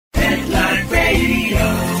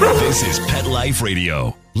This is Pet Life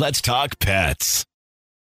Radio. Let's talk pets.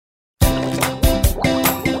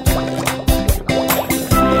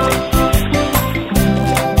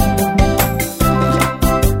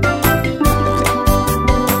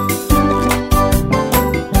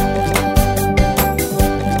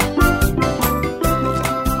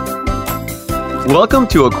 Welcome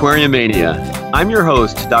to Aquarium Mania. I'm your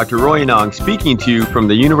host, Dr. Roy Nong, speaking to you from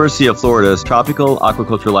the University of Florida's Tropical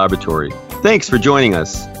Aquaculture Laboratory. Thanks for joining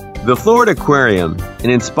us. The Florida Aquarium,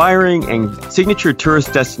 an inspiring and signature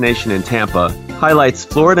tourist destination in Tampa, highlights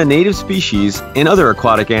Florida native species and other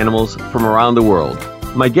aquatic animals from around the world.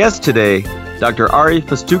 My guest today, Dr. Ari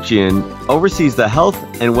Festukian, oversees the health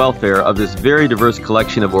and welfare of this very diverse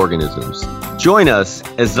collection of organisms. Join us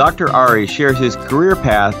as Dr. Ari shares his career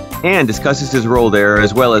path and discusses his role there,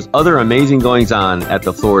 as well as other amazing goings-on at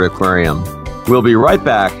the Florida Aquarium. We'll be right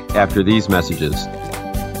back after these messages.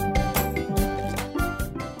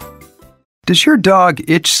 Does your dog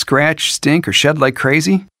itch, scratch, stink, or shed like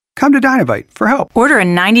crazy? Come to Dinovite for help. Order a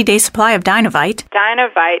 90-day supply of Dinovite.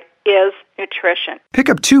 Dinovite is nutrition. Pick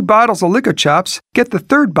up 2 bottles of LicoChops, get the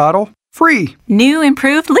 3rd bottle free. New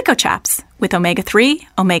improved LicoChops with omega-3,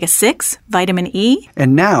 omega-6, vitamin E.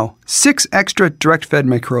 And now, 6 extra direct-fed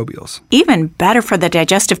microbials. Even better for the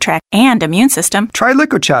digestive tract and immune system. Try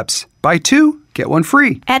LicoChops. Buy 2, get 1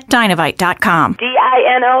 free. At Dinovite.com.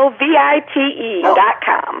 DINOVITE.com.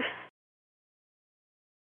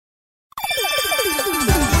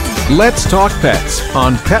 Let's Talk Pets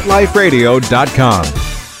on PetLifeRadio.com.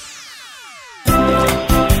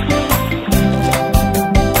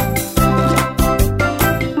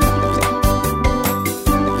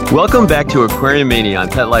 Welcome back to Aquarium Mania on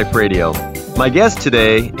Pet Life Radio. My guest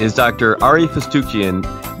today is Dr. Ari Festukian,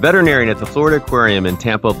 veterinarian at the Florida Aquarium in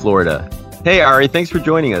Tampa, Florida. Hey, Ari, thanks for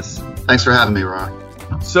joining us. Thanks for having me, Roy.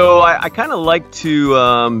 So I kind of like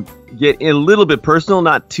to get a little bit personal,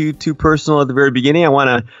 not too personal at the very beginning. I want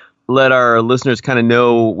to let our listeners kind of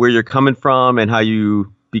know where you're coming from and how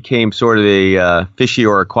you became sort of a fishy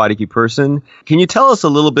or aquatic-y person. Can you tell us a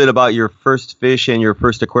little bit about your first fish and your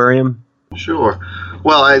first aquarium? Sure.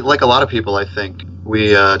 Well, like a lot of people, I think,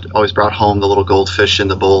 we always brought home the little goldfish in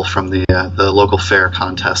the bowl from the local fair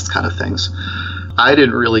contest kind of things. I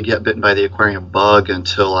didn't really get bitten by the aquarium bug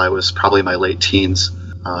until I was probably in my late teens.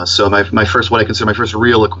 So my first, what I consider my first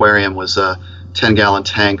real aquarium was a 10-gallon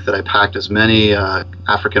tank that I packed as many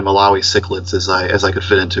African Malawi cichlids as I could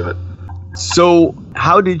fit into it. So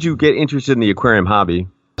how did you get interested in the aquarium hobby?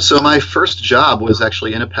 So my first job was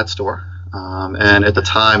actually in a pet store. And at the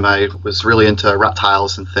time, I was really into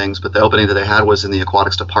reptiles and things, but the opening that they had was in the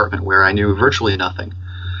aquatics department, where I knew virtually nothing.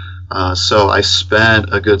 So I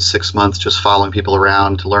spent a good 6 months just following people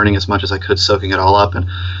around, learning as much as I could, soaking it all up. And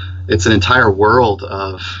it's an entire world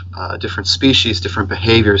of different species, different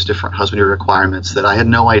behaviors, different husbandry requirements that I had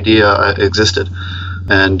no idea existed.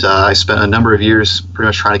 And I spent a number of years pretty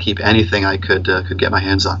much trying to keep anything I could get my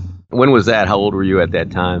hands on. When was that? How old were you at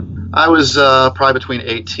that time? I was probably between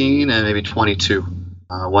 18 and maybe 22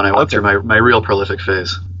 when I went through my real prolific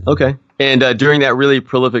phase. Okay. And during that really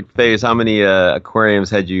prolific phase, how many aquariums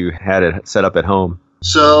had you had it set up at home?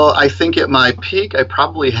 So I think at my peak, I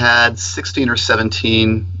probably had 16 or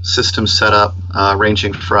 17 systems set up,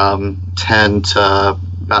 ranging from 10 to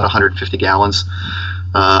about 150 gallons.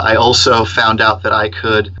 I also found out that I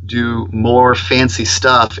could do more fancy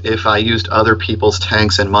stuff if I used other people's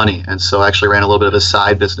tanks and money. And so I actually ran a little bit of a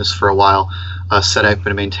side business for a while, setting up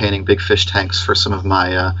and maintaining big fish tanks for some of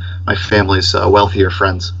my family's wealthier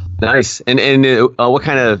friends. Nice. And what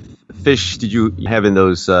kind of fish did you have in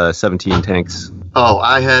those 17 tanks? Oh,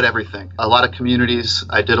 I had everything. A lot of communities.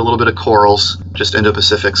 I did a little bit of corals, just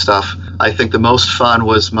Indo-Pacific stuff. I think the most fun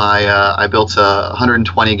was I built a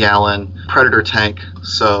 120-gallon predator tank.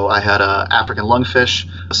 So I had African lungfish,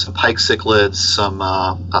 some pike cichlids, some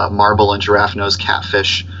marble and giraffe-nosed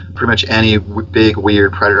catfish, pretty much any big,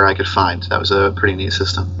 weird predator I could find. That was a pretty neat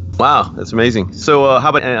system. Wow, that's amazing. So how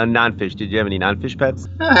about non-fish? Did you have any non-fish pets?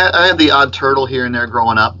 I had the odd turtle here and there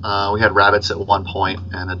growing up. We had rabbits at one point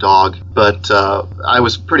and a dog. But I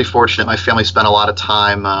was pretty fortunate. My family spent a lot of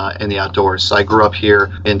time in the outdoors. So I grew up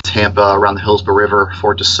here in Tampa, around the Hillsborough River,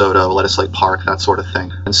 Fort DeSoto, Lettuce Lake Park, that sort of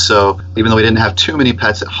thing. And so even though we didn't have too many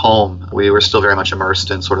pets at home, we were still very much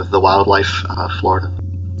immersed in sort of the wildlife Florida.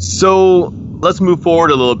 So let's move forward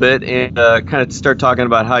a little bit and kind of start talking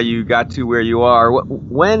about how you got to where you are.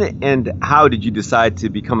 When and how did you decide to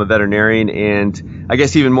become a veterinarian? And I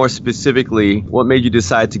guess even more specifically, what made you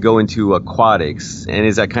decide to go into aquatics? And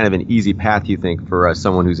is that kind of an easy path, you think, for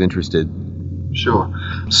someone who's interested? Sure.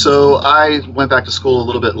 So I went back to school a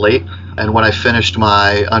little bit late, and when I finished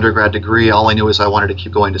my undergrad degree, all I knew was I wanted to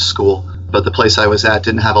keep going to school. But the place I was at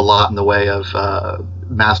didn't have a lot in the way of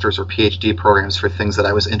master's or PhD programs for things that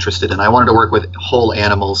I was interested in. I wanted to work with whole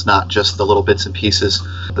animals, not just the little bits and pieces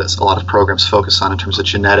that a lot of programs focus on in terms of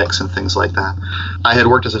genetics and things like that. I had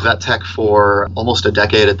worked as a vet tech for almost a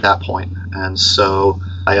decade at that point, and so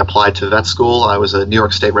I applied to vet school. I was a New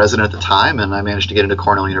York State resident at the time, and I managed to get into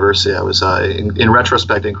Cornell University. I was, in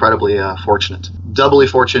retrospect, incredibly fortunate. Doubly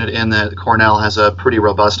fortunate in that Cornell has a pretty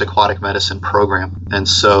robust aquatic medicine program. And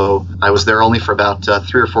so I was there only for about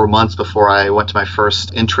 3 or 4 months before I went to my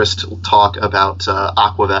first interest talk about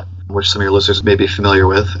Aquavet, which some of your listeners may be familiar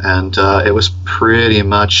with. And it was pretty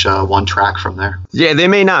much one track from there. Yeah, they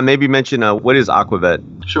may not. Maybe mention what is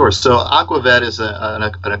Aquavet? Sure. So Aquavet is an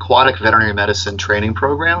aquatic veterinary medicine training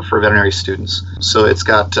program for veterinary students. So it's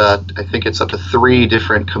got, I think it's up to 3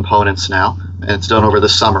 different components now, and it's done over the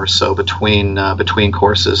summer, so between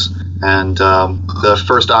courses. And the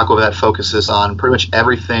first Aquavet focuses on pretty much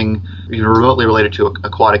everything remotely related to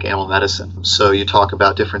aquatic animal medicine. So you talk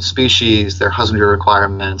about different species, their husbandry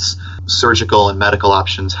requirements, surgical and medical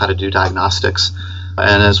options, how to do diagnostics.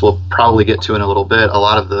 And as we'll probably get to in a little bit, a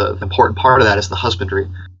lot of the important part of that is the husbandry.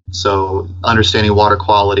 So understanding water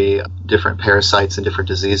quality, different parasites and different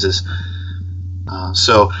diseases.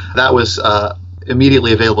 So that was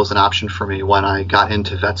immediately available as an option for me when I got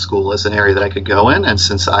into vet school as an area that I could go in. And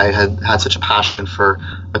since I had such a passion for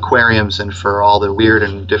aquariums and for all the weird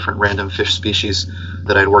and different random fish species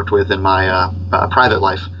that I'd worked with in my private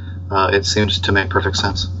life, it seemed to make perfect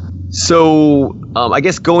sense. So I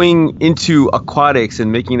guess going into aquatics and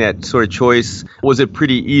making that sort of choice, was it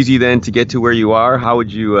pretty easy then to get to where you are? How would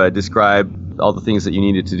you describe all the things that you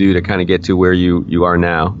needed to do to kind of get to where you are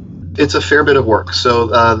now? It's a fair bit of work. So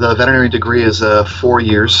the veterinary degree is 4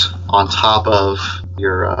 years on top of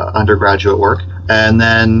your undergraduate work. And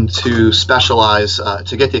then to specialize,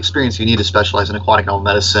 to get the experience you need to specialize in aquatic animal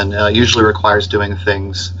medicine usually requires doing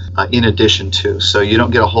things in addition to. So you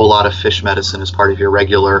don't get a whole lot of fish medicine as part of your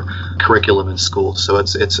regular curriculum in school. So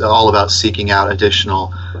it's all about seeking out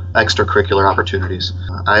additional extracurricular opportunities.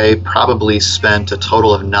 I probably spent a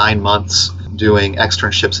total of 9 months doing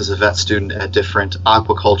externships as a vet student at different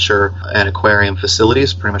aquaculture and aquarium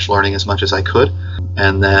facilities, pretty much learning as much as I could.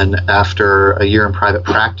 And then after a year in private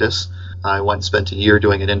practice, I went and spent a year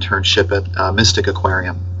doing an internship at Mystic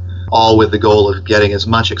Aquarium, all with the goal of getting as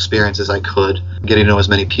much experience as I could, getting to know as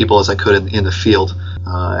many people as I could in the field.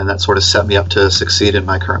 And that sort of set me up to succeed in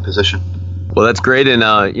my current position. Well, that's great. And,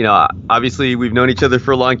 obviously we've known each other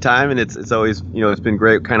for a long time, and it's always, it's been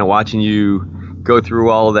great kind of watching you go through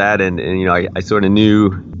all of that. And I sort of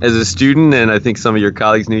knew as a student, and I think some of your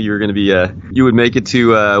colleagues knew you were going to be, you would make it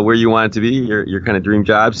to where you wanted to be, your kind of dream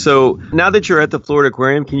job. So now that you're at the Florida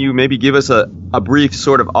Aquarium, can you maybe give us a brief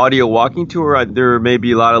sort of audio walking tour? There may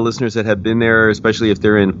be a lot of listeners that have been there, especially if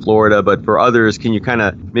they're in Florida, but for others, can you kind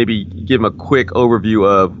of maybe give them a quick overview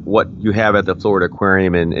of what you have at the Florida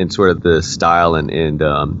Aquarium and sort of the style and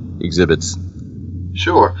exhibits?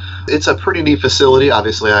 Sure. It's a pretty neat facility.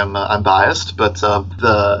 Obviously, I'm biased, but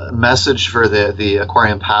the message for the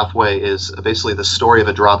aquarium pathway is basically the story of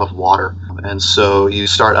a drop of water. And so you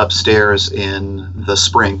start upstairs in the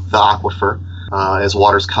spring, the aquifer, as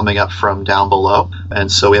water's coming up from down below. And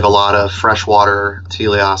so we have a lot of freshwater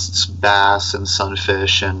teleosts, bass, and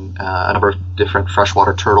sunfish, and a number of different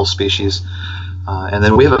freshwater turtle species. And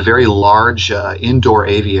then we have a very large indoor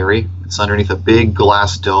aviary. It's underneath a big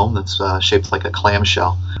glass dome that's shaped like a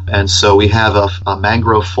clamshell. And so we have a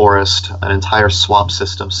mangrove forest, an entire swamp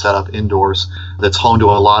system set up indoors that's home to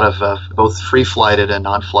a lot of both free-flighted and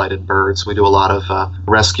non-flighted birds. We do a lot of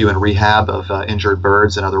rescue and rehab of injured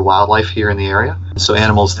birds and other wildlife here in the area. So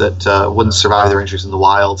animals that wouldn't survive their injuries in the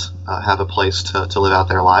wild have a place to live out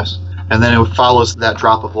their lives. And then it follows that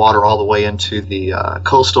drop of water all the way into the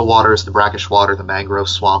coastal waters, the brackish water, the mangrove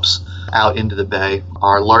swamps, out into the bay.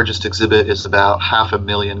 Our largest exhibit is about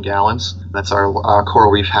 500,000 gallons. That's our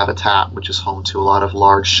coral reef habitat, which is home to a lot of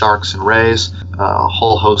large sharks and rays, a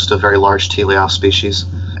whole host of very large teleost species.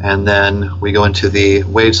 And then we go into the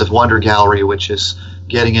Waves of Wonder Gallery, which is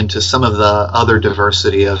getting into some of the other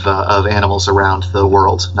diversity of animals around the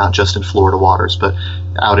world, not just in Florida waters, but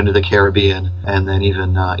out into the Caribbean and then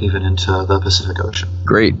even into the Pacific Ocean.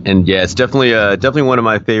 Great. And yeah, it's definitely one of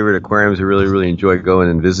my favorite aquariums. I really, really enjoy going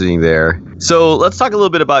and visiting there. So let's talk a little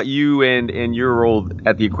bit about you and your role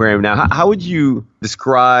at the aquarium now. How would you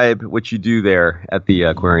describe what you do there at the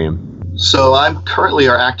aquarium? So I'm currently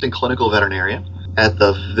our acting clinical veterinarian. at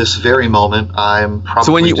this very moment, I'm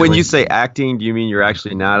probably. So when you say acting, do you mean you're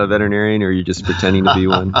actually not a veterinarian, or are you just pretending to be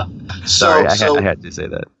one? Sorry, I had to say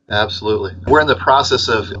that. Absolutely. We're in the process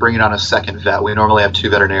of bringing on a second vet. We normally have 2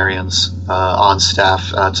 veterinarians on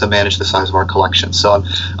staff to manage the size of our collection. So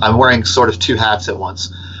I'm wearing sort of 2 hats at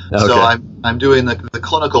once. Okay. So I'm doing the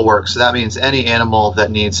clinical work. So that means any animal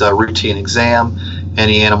that needs a routine exam,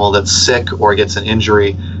 any animal that's sick or gets an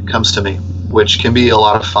injury comes to me, which can be a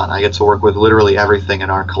lot of fun. I get to work with literally everything in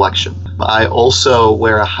our collection. I also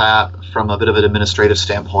wear a hat from a bit of an administrative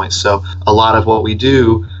standpoint. So a lot of what we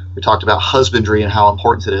do, we talked about husbandry and how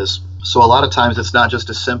important it is. So a lot of times it's not just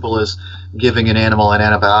as simple as giving an animal an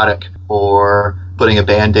antibiotic or putting a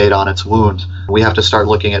Band-Aid on its wound. We have to start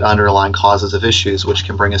looking at underlying causes of issues, which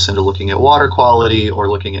can bring us into looking at water quality or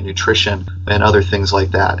looking at nutrition and other things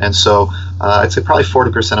like that. And so I'd say probably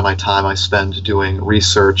 40% of my time I spend doing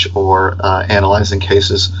research or analyzing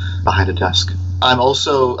cases behind a desk. I'm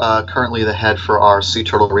also currently the head for our sea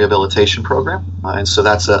turtle rehabilitation program, and so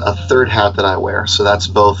that's a third hat that I wear. So that's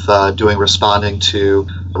both responding to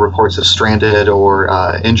reports of stranded or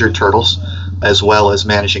injured turtles, as well as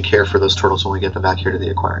managing care for those turtles when we get them back here to the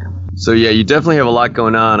aquarium. So yeah, you definitely have a lot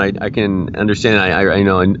going on. I can understand. I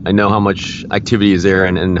know how much activity is there,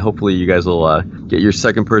 and hopefully you guys will get your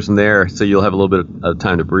second person there, so you'll have a little bit of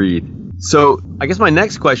time to breathe. So I guess my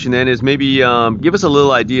next question then is maybe give us a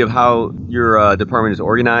little idea of how your department is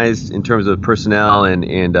organized in terms of personnel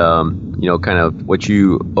and kind of what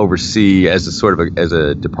you oversee as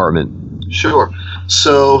a department. Sure.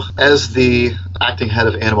 So as the acting head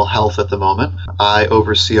of animal health at the moment, I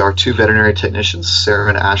oversee our 2 veterinary technicians, Sarah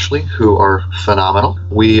and Ashley, who are phenomenal.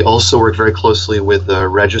 We also work very closely with the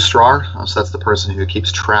registrar, so that's the person who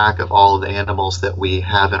keeps track of all of the animals that we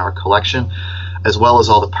have in our collection, as well as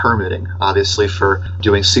all the permitting, obviously, for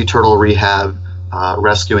doing sea turtle rehab,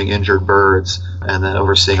 rescuing injured birds, and then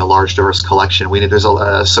overseeing a large, diverse collection. There's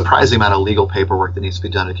a surprising amount of legal paperwork that needs to be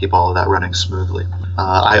done to keep all of that running smoothly.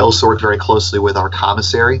 I also work very closely with our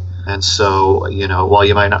commissary, and so, while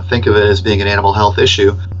you might not think of it as being an animal health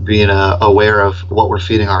issue, being aware of what we're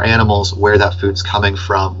feeding our animals, where that food's coming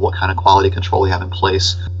from, what kind of quality control we have in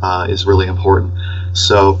place is really important.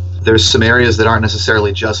 So there's some areas that aren't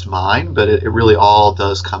necessarily just mine, but it really all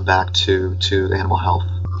does come back to animal health.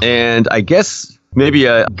 And I guess maybe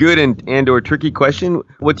a good and or tricky question,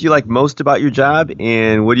 what do you like most about your job,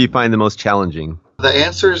 and what do you find the most challenging? The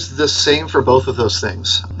answer is the same for both of those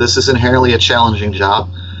things. This is inherently a challenging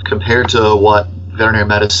job compared to what veterinary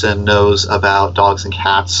medicine knows about dogs and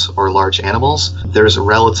cats or large animals. There's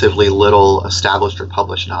relatively little established or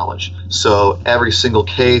published knowledge. So every single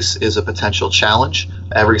case is a potential challenge.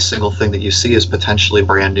 Every single thing that you see is potentially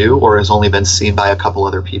brand new or has only been seen by a couple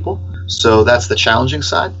other people. So that's the challenging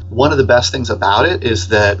side. One of the best things about it is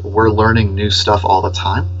that we're learning new stuff all the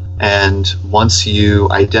time. And once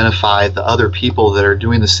you identify the other people that are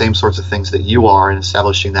doing the same sorts of things that you are and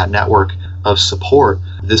establishing that network of support,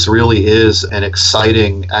 this really is an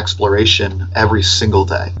exciting exploration every single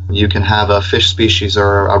day. You can have a fish species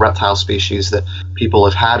or a reptile species that people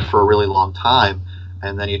have had for a really long time,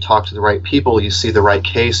 and then you talk to the right people, you see the right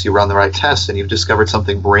case, you run the right tests, and you've discovered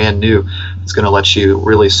something brand new that's going to let you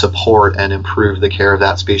really support and improve the care of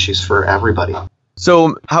that species for everybody.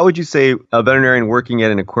 So how would you say a veterinarian working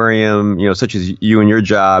at an aquarium, such as you and your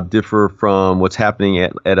job, differ from what's happening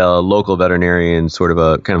at a local veterinarian, sort of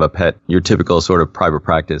a kind of a pet, your typical sort of private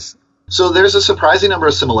practice? So there's a surprising number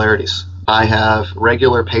of similarities. I have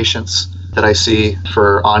regular patients that I see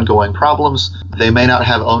for ongoing problems. They may not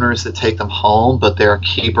have owners that take them home, but their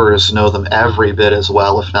keepers know them every bit as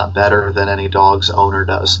well, if not better, than any dog's owner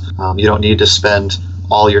does. You don't need to spend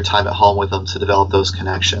all your time at home with them to develop those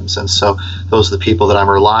connections. And so those are the people that I'm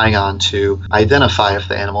relying on to identify if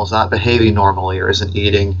the animal's not behaving normally or isn't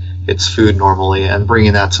eating its food normally and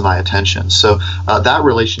bringing that to my attention. So that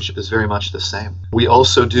relationship is very much the same. We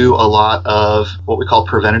also do a lot of what we call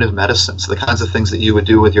preventative medicine. So the kinds of things that you would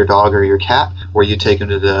do with your dog or your cat, where you take him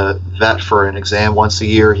to the vet for an exam once a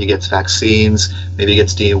year, he gets vaccines, maybe he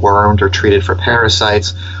gets dewormed or treated for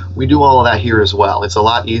parasites. We do all of that here as well. It's a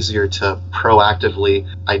lot easier to proactively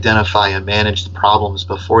identify and manage the problems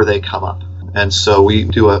before they come up. And so we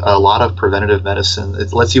do a lot of preventative medicine.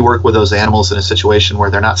 It lets you work with those animals in a situation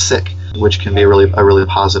where they're not sick, which can be a really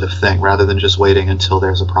positive thing, rather than just waiting until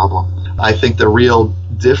there's a problem. I think the real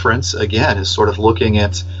difference, again, is sort of looking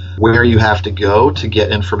at where you have to go to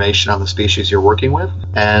get information on the species you're working with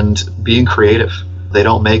and being creative. They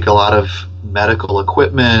don't make a lot of medical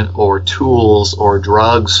equipment or tools or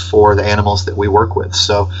drugs for the animals that we work with.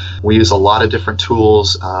 So we use a lot of different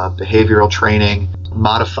tools, behavioral training,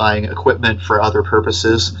 modifying equipment for other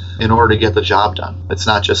purposes in order to get the job done. It's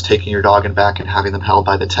not just taking your dog in back and having them held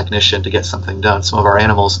by the technician to get something done. Some of our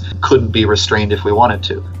animals couldn't be restrained if we wanted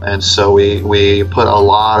to. And so we put a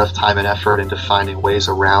lot of time and effort into finding ways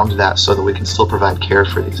around that so that we can still provide care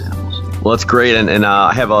for these animals. Well, that's great, and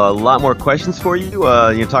I have a lot more questions for you.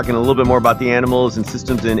 You're talking a little bit more about the animals and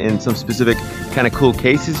systems and some specific kind of cool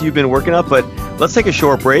cases you've been working up, but let's take a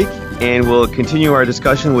short break, and we'll continue our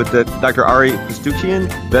discussion with Dr. Ari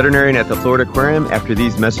Pastukian, veterinarian at the Florida Aquarium, after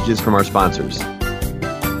these messages from our sponsors.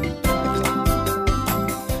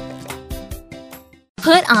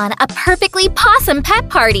 Put on a perfectly possum pet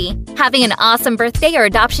party. Having an awesome birthday or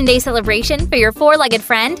adoption day celebration for your four-legged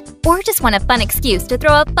friend? Or just want a fun excuse to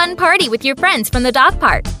throw a fun party with your friends from the dog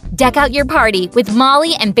park? Deck out your party with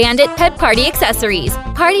Molly and Bandit Pet Party accessories.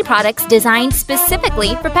 Party products designed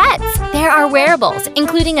specifically for pets. There are wearables,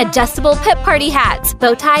 including adjustable pet party hats,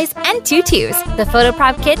 bow ties, and tutus. The photo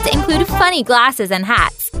prop kits include funny glasses and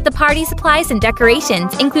hats. The party supplies and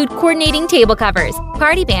decorations include coordinating table covers,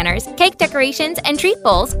 party banners, cake decorations, and treat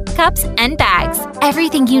bowls, cups, and bags.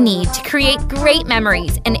 Everything you need to create great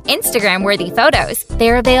memories and Instagram-worthy photos.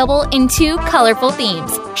 They're available in 2 colorful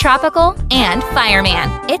themes, tropical and fireman.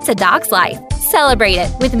 It's a dog's life. Celebrate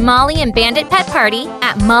it with Molly and Bandit Pet Party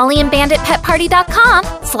at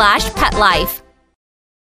mollyandbanditpetparty.com/petlife.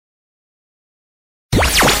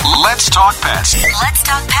 Let's talk pets. Let's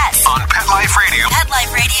talk pets On Pet Life Radio. Pet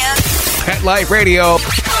Life Radio.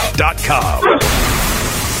 PetLifeRadio.com.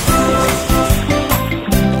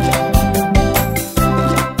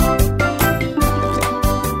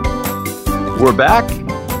 We're back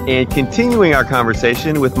and continuing our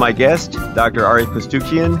conversation with my guest, Dr. Ari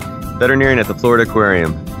Pastukian, veterinarian at the Florida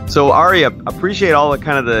Aquarium. So Ari, I appreciate all the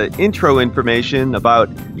kind of the intro information about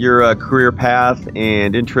your career path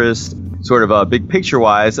and interest, sort of big picture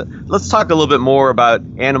wise. Let's talk a little bit more about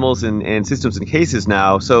animals and systems and cases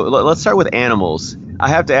now. So let's start with animals. I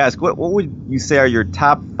have to ask, what would you say are your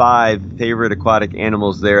top 5 favorite aquatic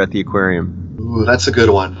animals there at the aquarium? Ooh, that's a good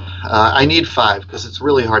one. I need 5 because it's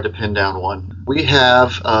really hard to pin down one. We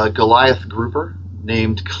have a Goliath grouper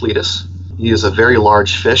named Cletus. He is a very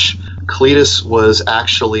large fish. Cletus was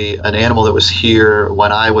actually an animal that was here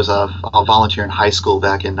when I was a volunteer in high school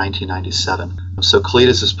back in 1997. So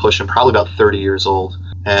Cletus is pushing probably about 30 years old.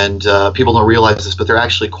 And people don't realize this, but they're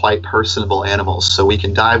actually quite personable animals. So we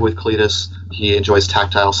can dive with Cletus. He enjoys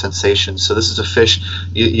tactile sensations. So this is a fish,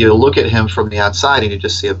 you look at him from the outside and you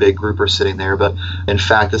just see a big grouper sitting there. But in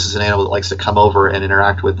fact, this is an animal that likes to come over and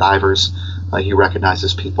interact with divers. He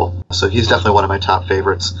recognizes people. So he's definitely one of my top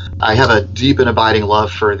favorites. I have a deep and abiding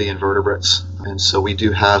love for the invertebrates. And so we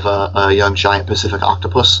do have a young giant Pacific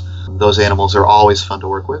octopus. Those animals are always fun to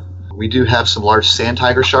work with. We do have some large sand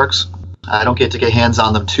tiger sharks. I don't get to get hands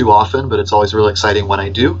on them too often, but it's always really exciting when I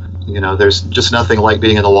do. You know, there's just nothing like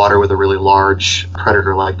being in the water with a really large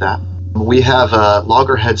predator like that. We have a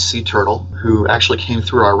loggerhead sea turtle who actually came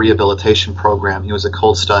through our rehabilitation program. He was a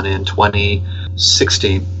cold stun in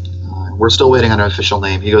 2016. We're still waiting on an official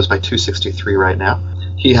name. He goes by 263 right now.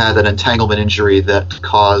 He had an entanglement injury that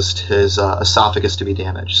caused his esophagus to be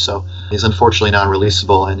damaged. So he's unfortunately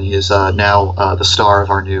non-releasable, and he is now the star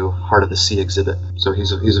of our new Heart of the Sea exhibit. So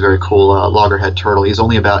he's a very cool loggerhead turtle. He's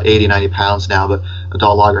only about 80, 90 pounds now, but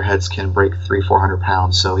adult loggerheads can break 300-400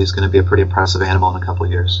 pounds. So he's going to be a pretty impressive animal in a couple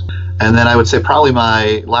of years. And then I would say probably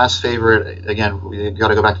my last favorite, again, we got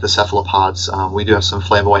to go back to the cephalopods. We do have some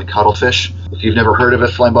flamboyant cuttlefish. If you've never heard of a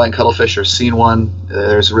flamboyant cuttlefish or seen one,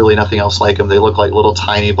 there's really nothing else like them. They look like little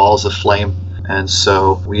tiny balls of flame. And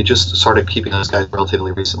so we just started keeping those guys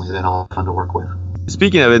relatively recently. They're all fun to work with.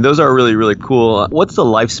 Speaking of it, those are really, really cool. What's the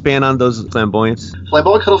lifespan on those flamboyants?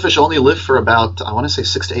 Flamboyant cuttlefish only live for about, I want to say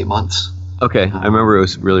 6 to 8 months. Okay, I remember it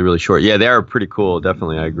was really, really short. Yeah, they are pretty cool.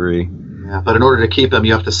 Definitely, I agree. Yeah, but in order to keep them,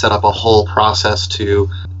 you have to set up a whole process to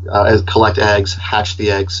collect eggs, hatch the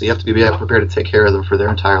eggs. So you have to be prepared to take care of them for their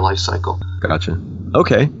entire life cycle. Gotcha.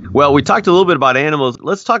 Okay. Well, we talked a little bit about animals.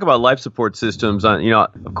 Let's talk about life support systems.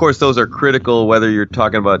 Of course, those are critical, whether you're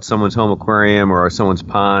talking about someone's home aquarium or someone's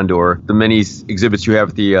pond or the many exhibits you have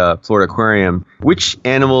at the Florida Aquarium. Which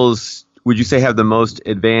animals would you say have the most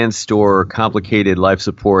advanced or complicated life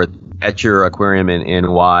support at your aquarium,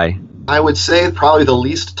 and why? I would say probably the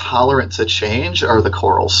least tolerant to change are the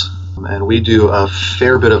corals. And we do a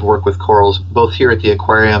fair bit of work with corals, both here at the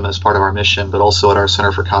aquarium as part of our mission, but also at our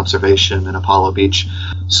Center for Conservation in Apollo Beach.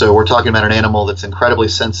 So we're talking about an animal that's incredibly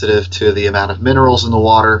sensitive to the amount of minerals in the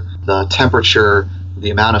water, the temperature, the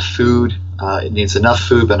amount of food. It needs enough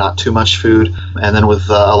food, but not too much food. And then with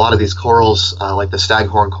a lot of these corals, like the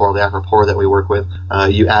staghorn coral, the acropora that we work with,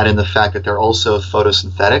 you add in the fact that they're also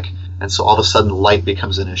photosynthetic. And so all of a sudden light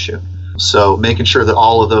becomes an issue. So making sure that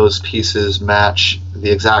all of those pieces match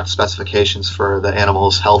the exact specifications for the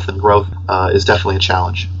animal's health and growth is definitely a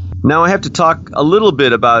challenge. Now I have to talk a little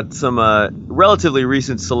bit about some relatively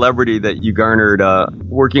recent celebrity that you garnered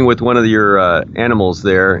working with one of your animals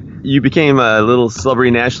there. You became a little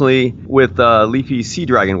celebrity nationally with leafy sea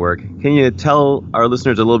dragon work. Can you tell our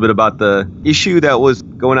listeners a little bit about the issue that was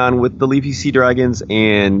going on with the leafy sea dragons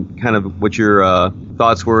and kind of what your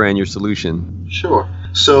thoughts were and your solution? Sure.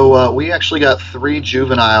 So we actually got 3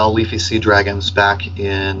 juvenile leafy sea dragons back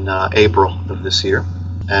in April of this year.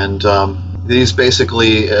 And these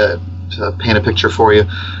basically, to paint a picture for you,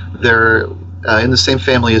 they're in the same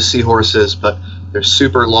family as seahorses, but they're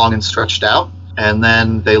super long and stretched out, and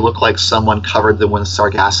then they look like someone covered them with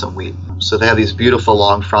sargassum weed. So they have these beautiful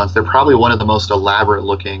long fronts. They're probably one of the most elaborate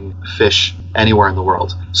looking fish anywhere in the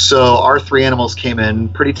world. So our 3 animals came in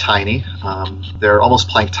pretty tiny. They're almost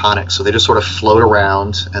planktonic, so they just sort of float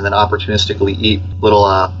around and then opportunistically eat little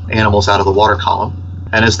animals out of the water column.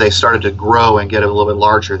 And as they started to grow and get a little bit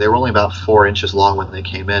larger, they were only about 4 inches long when they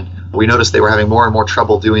came in. We noticed they were having more and more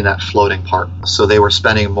trouble doing that floating part. So they were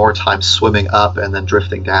spending more time swimming up and then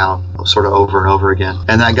drifting down sort of over and over again.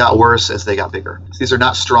 And that got worse as they got bigger. These are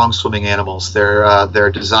not strong swimming animals.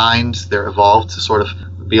 They're designed, they're evolved to sort of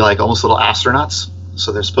be like almost little astronauts.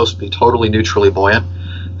 So they're supposed to be totally neutrally buoyant.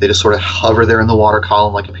 They just sort of hover there in the water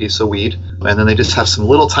column like a piece of weed. And then they just have some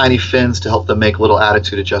little tiny fins to help them make little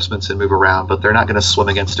attitude adjustments and move around, but they're not going to swim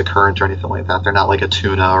against a current or anything like that. They're not like a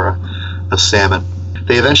tuna or a salmon.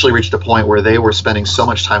 They eventually reached a point where they were spending so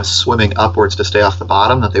much time swimming upwards to stay off the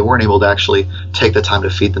bottom that they weren't able to actually take the time to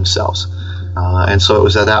feed themselves. And so it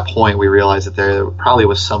was at that point we realized that there probably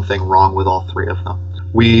was something wrong with all 3 of them.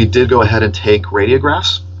 We did go ahead and take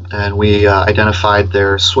radiographs, and we identified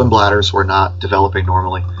their swim bladders were not developing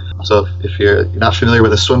normally. So if you're not familiar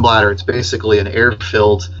with a swim bladder, it's basically an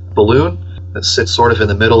air-filled balloon that sits sort of in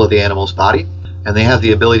the middle of the animal's body, and they have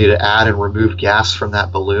the ability to add and remove gas from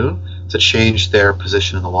that balloon to change their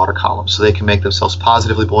position in the water column. So they can make themselves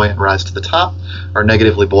positively buoyant and rise to the top, or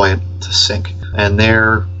negatively buoyant to sink. And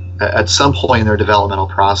they're, at some point in their developmental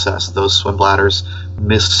process, those swim bladders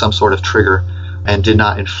missed some sort of trigger and did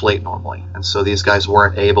not inflate normally. And so these guys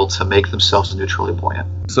weren't able to make themselves neutrally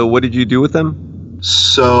buoyant. So what did you do with them?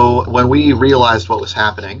 So when we realized what was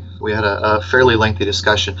happening, we had a fairly lengthy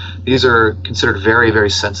discussion. These are considered very, very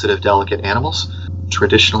sensitive, delicate animals.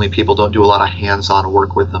 Traditionally, people don't do a lot of hands-on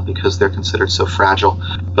work with them because they're considered so fragile.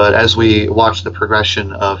 But as we watched the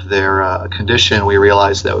progression of their condition, we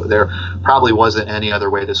realized that there probably wasn't any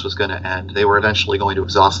other way this was going to end. They were eventually going to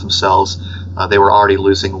exhaust themselves. They were already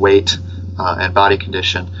losing weight and body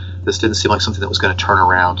condition. This didn't seem like something that was going to turn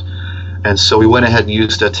around. And so we went ahead and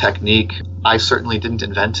used a technique. I certainly didn't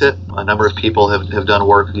invent it. A number of people have done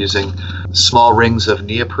work using small rings of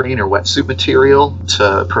neoprene or wetsuit material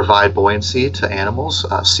to provide buoyancy to animals,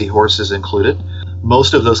 seahorses included.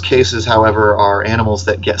 Most of those cases, however, are animals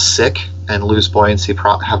that get sick and lose buoyancy,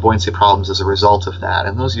 have buoyancy problems as a result of that,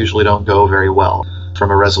 and those usually don't go very well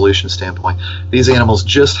from a resolution standpoint. These animals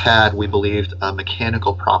just had, we believed, a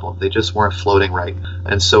mechanical problem. They just weren't floating right.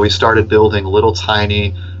 And so we started building little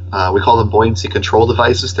tiny, we call them buoyancy control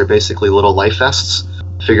devices. They're basically little life vests,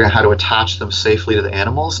 figuring out how to attach them safely to the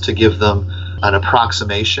animals to give them an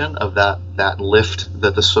approximation of that lift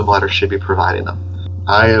that the swim bladder should be providing them.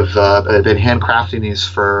 I have been handcrafting these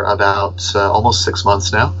for about almost 6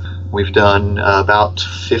 months now. We've done about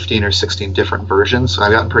 15 or 16 different versions, so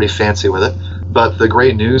I've gotten pretty fancy with it. But the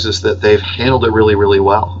great news is that they've handled it really, really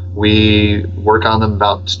well. We work on them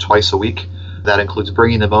about twice a week. That includes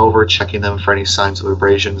bringing them over, checking them for any signs of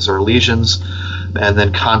abrasions or lesions, and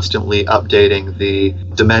then constantly updating the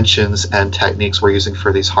dimensions and techniques we're using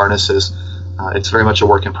for these harnesses. It's very much a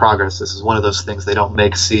work in progress. This is one of those things, they don't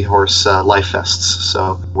make seahorse life vests,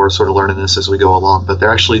 so we're sort of learning this as we go along. But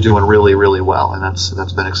they're actually doing really, really well, and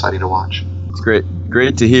that's been exciting to watch. It's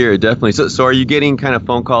great to hear, definitely. So are you getting kind of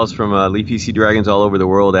phone calls from leafy sea dragons all over the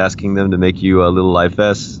world asking them to make you a little life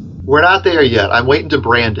vests? We're not there yet. I'm waiting to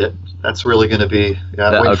brand it. That's really going to be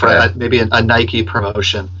waiting for maybe a Nike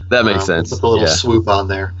promotion. That makes sense. With a little swoop on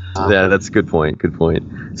there. Yeah, that's a good point.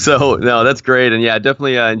 So, no, that's great. And yeah,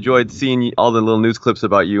 definitely enjoyed seeing all the little news clips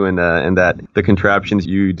about you and the contraptions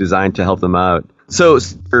you designed to help them out. So,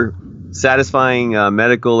 satisfying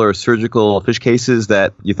medical or surgical fish cases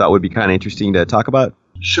that you thought would be kind of interesting to talk about?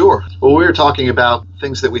 Sure. Well, we were talking about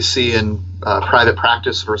things that we see in private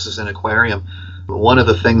practice versus an aquarium. One of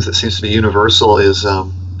the things that seems to be universal is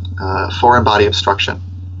foreign body obstruction.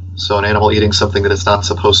 So an animal eating something that it's not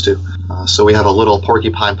supposed to. So we have a little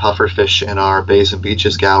porcupine pufferfish in our bays and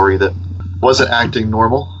beaches gallery that wasn't acting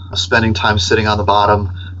normal. spending time sitting on the bottom,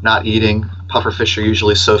 not eating. Pufferfish are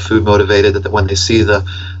usually so food motivated that when they see the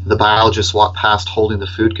biologists walk past holding the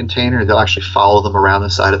food container, they'll actually follow them around the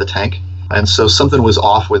side of the tank. And so something was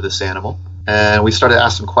off with this animal. And we started to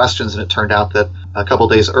ask some questions, and it turned out that a couple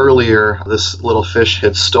days earlier, this little fish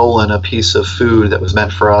had stolen a piece of food that was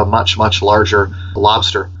meant for a much, much larger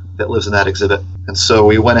lobster that lives in that exhibit. And so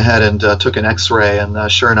we went ahead and took an x-ray,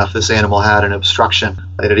 and sure enough, this animal had an obstruction.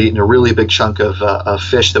 It had eaten a really big chunk of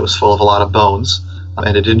fish that was full of a lot of bones,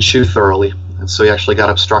 and it didn't chew thoroughly. And so he actually got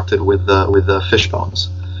obstructed with the fish bones.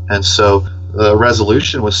 And so the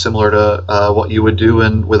resolution was similar to what you would do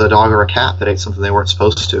with a dog or a cat that ate something they weren't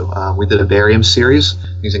supposed to. We did a barium series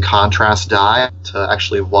using contrast dye to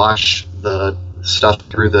actually wash the stuff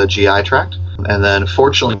through the GI tract. And then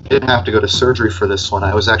fortunately, we didn't have to go to surgery for this one.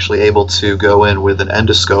 I was actually able to go in with an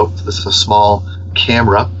endoscope. This is a small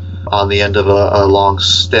camera on the end of a long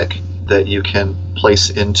stick that you can place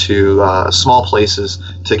into small places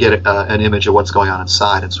to get an image of what's going on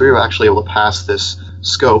inside. And so we were actually able to pass this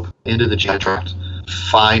scope into the GI tract,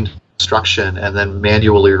 find obstruction, and then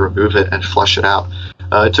manually remove it and flush it out.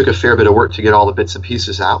 It took a fair bit of work to get all the bits and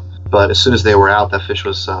pieces out, but as soon as they were out, that fish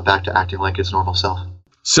was back to acting like its normal self.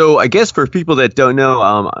 So I guess for people that don't know,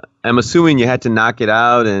 I'm assuming you had to knock it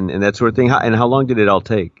out and that sort of thing. How long did it all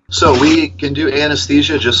take? So we can do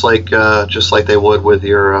anesthesia just like they would with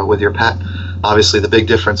your pet. Obviously, the big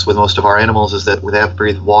difference with most of our animals is that they have to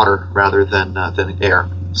breathe water rather than air.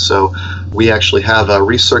 So we actually have a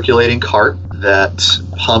recirculating cart that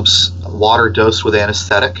pumps water dosed with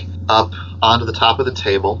anesthetic up onto the top of the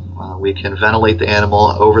table. We can ventilate the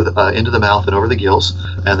animal over into the mouth and over the gills,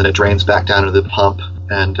 and then it drains back down into the pump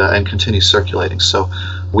and continues circulating. So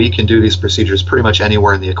we can do these procedures pretty much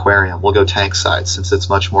anywhere in the aquarium. We'll go tank side since it's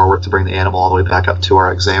much more work to bring the animal all the way back up to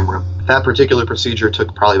our exam room. That particular procedure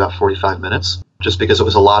took probably about 45 minutes, just because it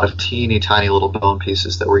was a lot of teeny tiny little bone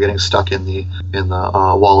pieces that were getting stuck in the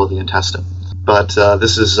wall of the intestine. But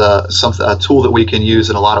this is a tool that we can use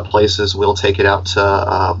in a lot of places. We'll take it out to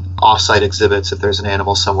off-site exhibits if there's an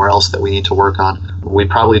animal somewhere else that we need to work on. We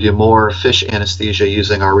probably do more fish anesthesia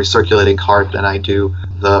using our recirculating cart than I do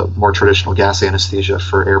the more traditional gas anesthesia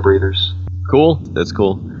for air breathers. Cool. That's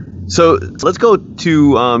cool. So let's go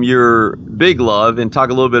to your big love and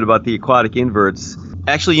talk a little bit about the aquatic inverts.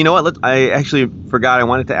 Actually, you know what? I actually forgot. I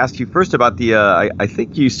wanted to ask you first about the, I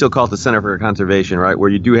think you still call it the Center for Conservation, right? Where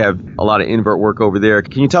you do have a lot of invert work over there.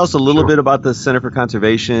 Can you tell us a little bit about the Center for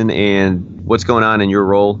Conservation and what's going on in your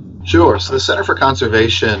role? Sure. So the Center for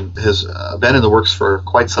Conservation has been in the works for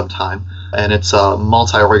quite some time, and it's a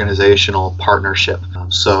multi-organizational partnership.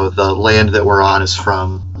 So the land that we're on is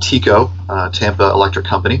from TECO, Tampa Electric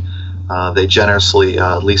Company. They generously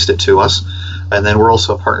leased it to us. And then we're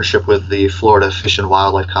also a partnership with the Florida Fish and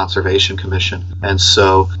Wildlife Conservation Commission. And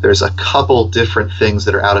so there's a couple different things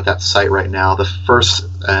that are out at that site right now. The first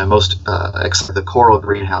and most the coral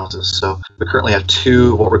greenhouses. So we currently have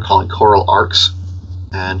 2 what we're calling coral arcs.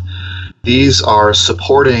 And these are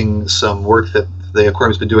supporting some work that the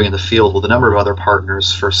aquarium's been doing in the field with a number of other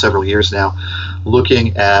partners for several years now,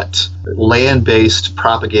 looking at land-based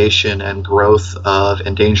propagation and growth of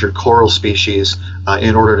endangered coral species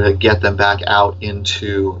in order to get them back out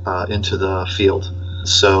into the field.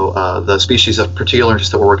 So the species of particular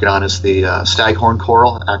interest that we're working on is the staghorn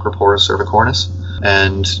coral, Acroporus cervicornis.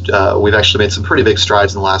 And we've actually made some pretty big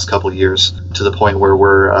strides in the last couple of years to the point where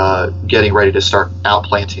we're getting ready to start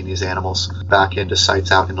outplanting these animals back into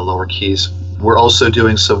sites out in the lower Keys. We're also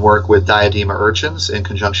doing some work with diadema urchins in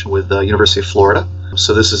conjunction with the University of Florida.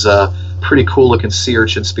 So this is a pretty cool looking sea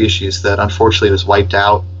urchin species that unfortunately was wiped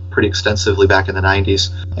out pretty extensively back in the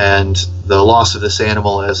 90s. And the loss of this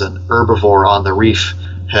animal as an herbivore on the reef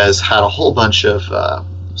has had a whole bunch of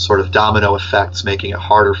sort of domino effects, making it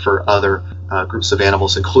harder for other groups of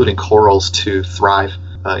animals, including corals, to thrive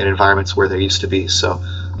in environments where they used to be. So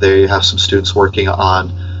they have some students working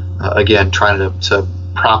on, again, trying to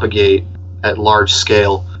propagate at large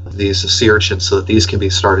scale these sea urchins so that these can be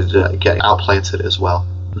started to get outplanted as well.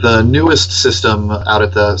 The newest system out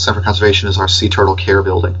at the Center for Conservation is our sea turtle care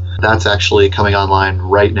building. That's actually coming online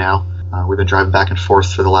right now. We've been driving back and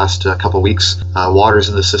forth for the last couple weeks. Water's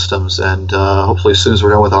in the systems, and hopefully as soon as we're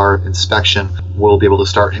done with our inspection, we'll be able to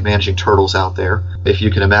start managing turtles out there. If you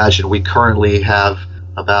can imagine, we currently have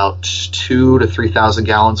about 2,000 to 3,000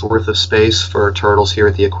 gallons worth of space for turtles here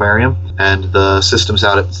at the aquarium, and the systems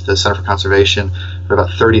out at the Center for Conservation are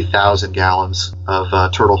about 30,000 gallons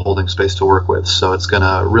of turtle holding space to work with. So it's going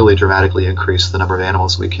to really dramatically increase the number of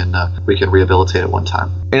animals we can rehabilitate at one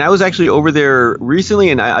time. And I was actually over there recently,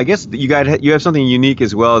 and I guess you have something unique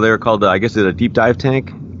as well there called, I guess, a deep dive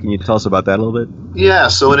tank. Can you tell us about that a little bit? Yeah,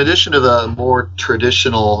 so in addition to the more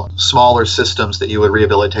traditional, smaller systems that you would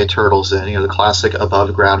rehabilitate turtles in, the classic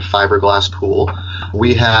above-ground fiberglass pool,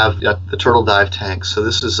 we have the turtle dive tank. So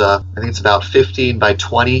this is, I think it's about 15 by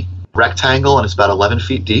 20 rectangle, and it's about 11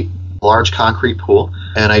 feet deep, large concrete pool.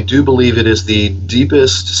 And I do believe it is the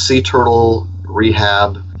deepest sea turtle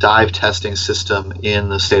rehab dive testing system in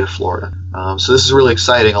the state of Florida. So this is really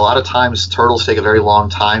exciting. A lot of times turtles take a very long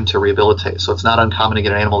time to rehabilitate, so it's not uncommon to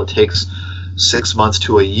get an animal that takes 6 months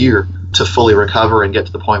to a year to fully recover and get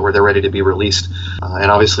to the point where they're ready to be released. And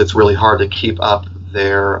obviously it's really hard to keep up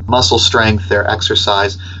their muscle strength, their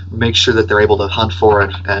exercise, make sure that they're able to hunt for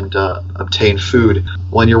and obtain food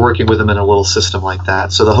when you're working with them in a little system like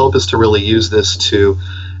that. So the hope is to really use this to,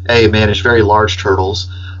 A, manage very large turtles,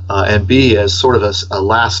 and B, as sort of a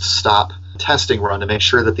last stop testing run to make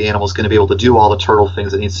sure that the animal is going to be able to do all the turtle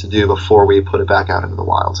things it needs to do before we put it back out into the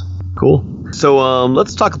wild. Cool. So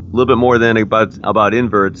let's talk a little bit more then about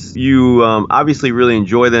inverts. You obviously really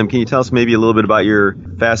enjoy them. Can you tell us maybe a little bit about your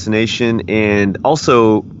fascination, and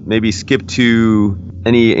also maybe skip to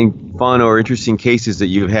any fun or interesting cases that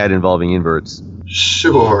you've had involving inverts?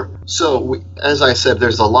 Sure. So, as I said,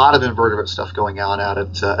 there's a lot of invertebrate stuff going on out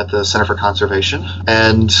at the Center for Conservation,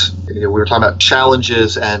 and we were talking about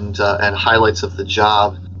challenges and highlights of the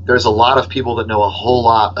job. There's a lot of people that know a whole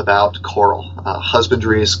lot about coral.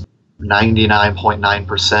 Husbandry is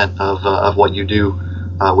 99.9% of what you do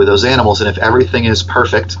with those animals, and if everything is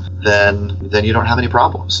perfect, then you don't have any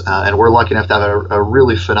problems. And we're lucky enough to have a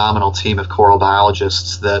really phenomenal team of coral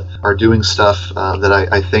biologists that are doing stuff that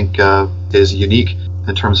I think is unique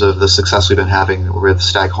in terms of the success we've been having with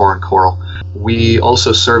staghorn coral. We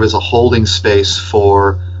also serve as a holding space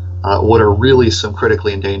for what are really some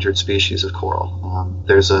critically endangered species of coral.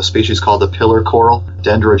 There's a species called the pillar coral,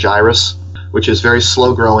 Dendrogyrus, which is very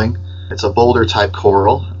slow growing. It's a boulder type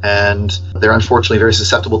coral, and they're unfortunately very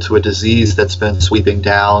susceptible to a disease that's been sweeping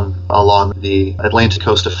down along the Atlantic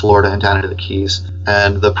coast of Florida and down into the Keys.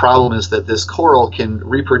 And the problem is that this coral can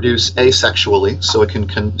reproduce asexually, so it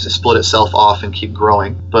can split itself off and keep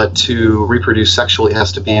growing. But to reproduce sexually, it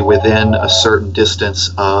has to be within a certain distance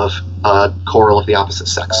of a coral of the opposite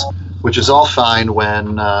sex, which is all fine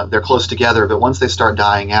when they're close together, but once they start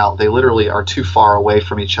dying out, they literally are too far away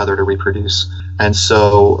from each other to reproduce. And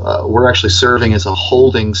so we're actually serving as a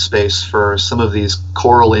holding space for some of these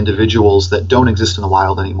coral individuals that don't exist in the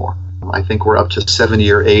wild anymore. I think we're up to 70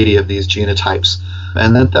 or 80 of these genotypes.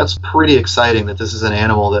 And that's pretty exciting that this is an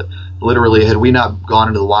animal that literally, had we not gone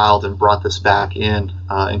into the wild and brought this back in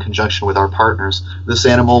conjunction with our partners, this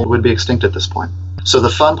animal would be extinct at this point. So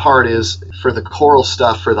the fun part is, for the coral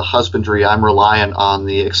stuff, for the husbandry, I'm reliant on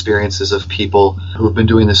the experiences of people who have been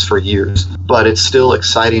doing this for years. But it's still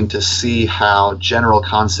exciting to see how general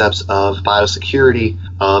concepts of biosecurity,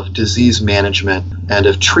 of disease management, and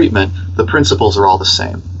of treatment, the principles are all the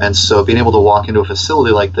same. And so being able to walk into a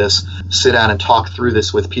facility like this, sit down and talk through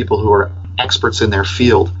this with people who are experts in their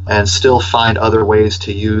field, and still find other ways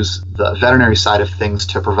to use the veterinary side of things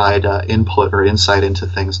to provide input or insight into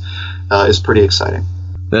things is pretty exciting.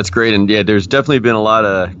 That's great. And yeah, there's definitely been a lot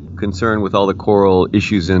of concern with all the coral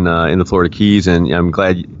issues in the Florida Keys, and I'm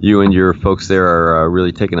glad you and your folks there are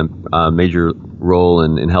really taking a major role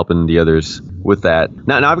in helping the others with that.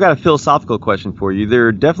 Now I've got a philosophical question for you.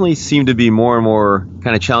 There definitely seem to be more and more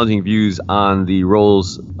kind of challenging views on the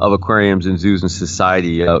roles of aquariums and zoos in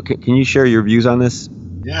society. Can you share your views on this?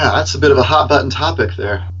 Yeah, that's a bit of a hot button topic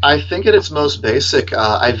there. I think at its most basic,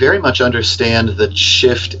 I very much understand the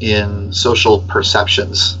shift in social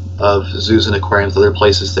perceptions of zoos and aquariums, other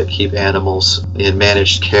places that keep animals in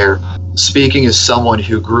managed care. Speaking as someone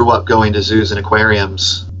who grew up going to zoos and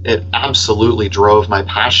aquariums, it absolutely drove my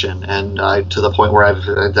passion, and to the point where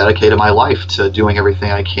I've dedicated my life to doing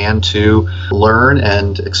everything I can to learn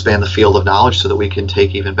and expand the field of knowledge so that we can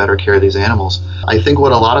take even better care of these animals. I think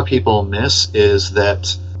what a lot of people miss is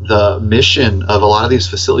that the mission of a lot of these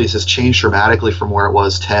facilities has changed dramatically from where it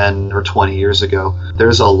was 10 or 20 years ago.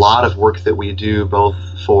 There's a lot of work that we do both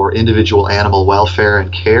for individual animal welfare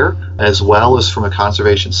and care, as well as from a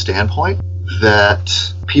conservation standpoint, that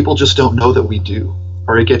people just don't know that we do,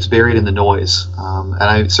 or it gets buried in the noise. And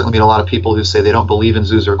I certainly meet a lot of people who say they don't believe in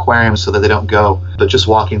zoos or aquariums, so that they don't go. But just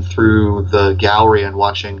walking through the gallery and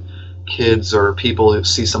watching kids or people who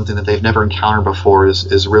see something that they've never encountered before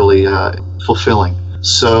is really fulfilling.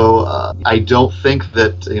 So I don't think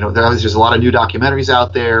that, there's a lot of new documentaries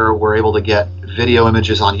out there. We're able to get video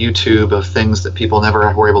images on YouTube of things that people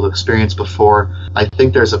never were able to experience before. I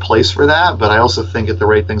think there's a place for that, but I also think at the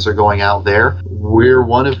rate things are going out there, we're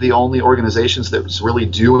one of the only organizations that's really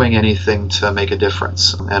doing anything to make a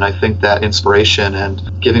difference. And I think that inspiration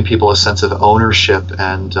and giving people a sense of ownership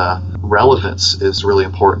and relevance is really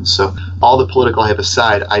important. So all the political hype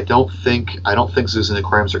aside, I don't think zoos and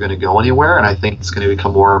aquariums are going to go anywhere, and I think it's going to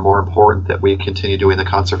become more and more important that we continue doing the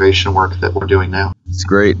conservation work that we're doing now. It's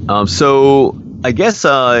great. So I guess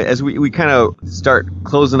as we kind of start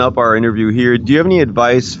closing up our interview here, do you have any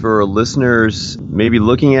advice for listeners maybe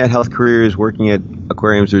looking at health careers, working at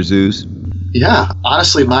aquariums or zoos? Yeah,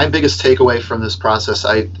 honestly, my biggest takeaway from this process,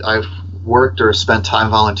 I've worked or spent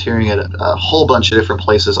time volunteering at a whole bunch of different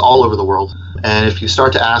places all over the world. And if you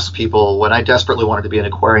start to ask people, when I desperately wanted to be an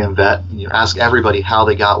aquarium vet, you ask everybody how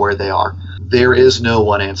they got where they are. There is no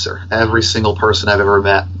one answer. Every single person I've ever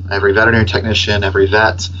met, every veterinary technician, every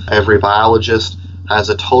vet, every biologist has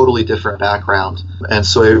a totally different background. And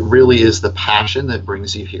so it really is the passion that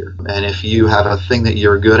brings you here. And if you have a thing that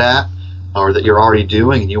you're good at or that you're already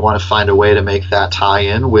doing and you want to find a way to make that tie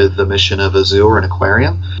in with the mission of a zoo or an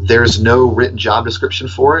aquarium, there's no written job description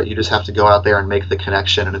for it. You just have to go out there and make the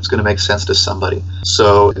connection, and it's going to make sense to somebody.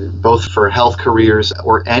 So both for health careers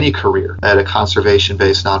or any career at a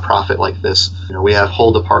conservation-based nonprofit like this, we have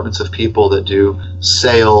whole departments of people that do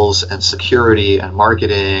sales and security and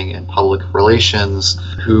marketing and public relations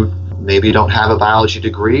who maybe don't have a biology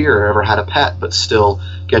degree or ever had a pet, but still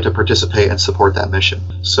get to participate and support that mission.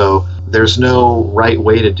 So there's no right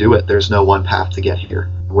way to do it. There's no one path to get here,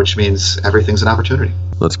 which means everything's an opportunity.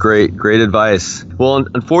 That's great. Great advice. Well,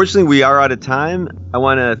 unfortunately, we are out of time. I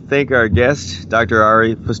want to thank our guest, Dr.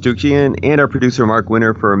 Ari Pastukian, and our producer, Mark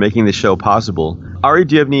Winter, for making the show possible. Ari,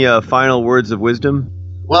 do you have any final words of wisdom?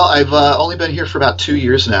 Well, I've only been here for about 2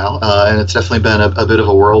 years now, and it's definitely been a bit of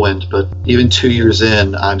a whirlwind. But even 2 years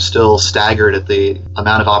in, I'm still staggered at the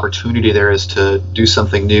amount of opportunity there is to do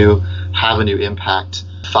something new, have a new impact,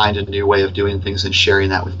 find a new way of doing things and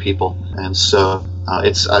sharing that with people. And so I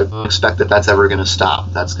don't expect that that's ever going to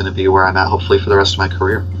stop. That's going to be where I'm at, hopefully, for the rest of my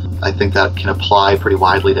career. I think that can apply pretty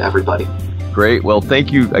widely to everybody. Great. Well,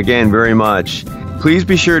 thank you again very much. Please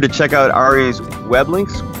be sure to check out Ari's web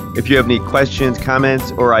links. If you have any questions,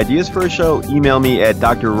 comments, or ideas for a show, email me at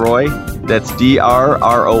Dr. Roy, that's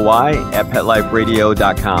DRROY, at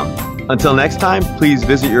PetLifeRadio.com. Until next time, please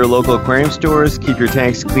visit your local aquarium stores, keep your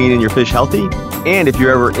tanks clean and your fish healthy. And if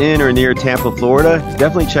you're ever in or near Tampa, Florida,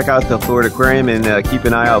 definitely check out the Florida Aquarium and keep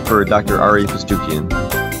an eye out for Dr. Ari Pastukian.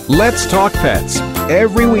 Let's Talk Pets,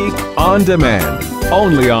 every week on demand,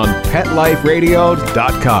 only on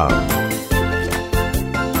PetLifeRadio.com.